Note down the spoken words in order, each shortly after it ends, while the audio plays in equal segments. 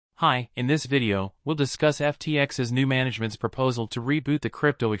Hi, in this video, we'll discuss FTX's new management's proposal to reboot the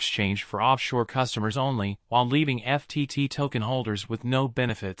crypto exchange for offshore customers only, while leaving FTT token holders with no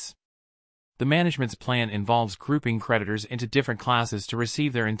benefits. The management's plan involves grouping creditors into different classes to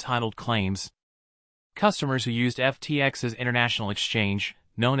receive their entitled claims. Customers who used FTX's international exchange,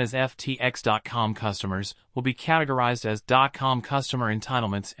 known as FTX.com customers, will be categorized as .com customer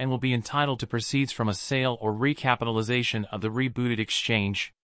entitlements and will be entitled to proceeds from a sale or recapitalization of the rebooted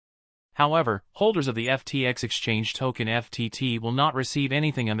exchange. However, holders of the FTX exchange token FTT will not receive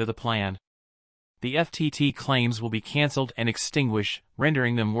anything under the plan. The FTT claims will be cancelled and extinguished,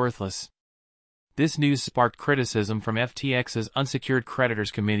 rendering them worthless. This news sparked criticism from FTX's Unsecured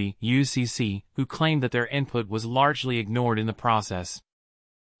Creditors Committee, UCC, who claimed that their input was largely ignored in the process.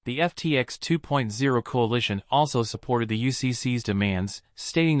 The FTX 2.0 coalition also supported the UCC's demands,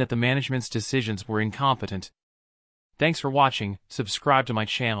 stating that the management's decisions were incompetent. Thanks for watching, subscribe to my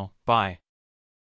channel, bye.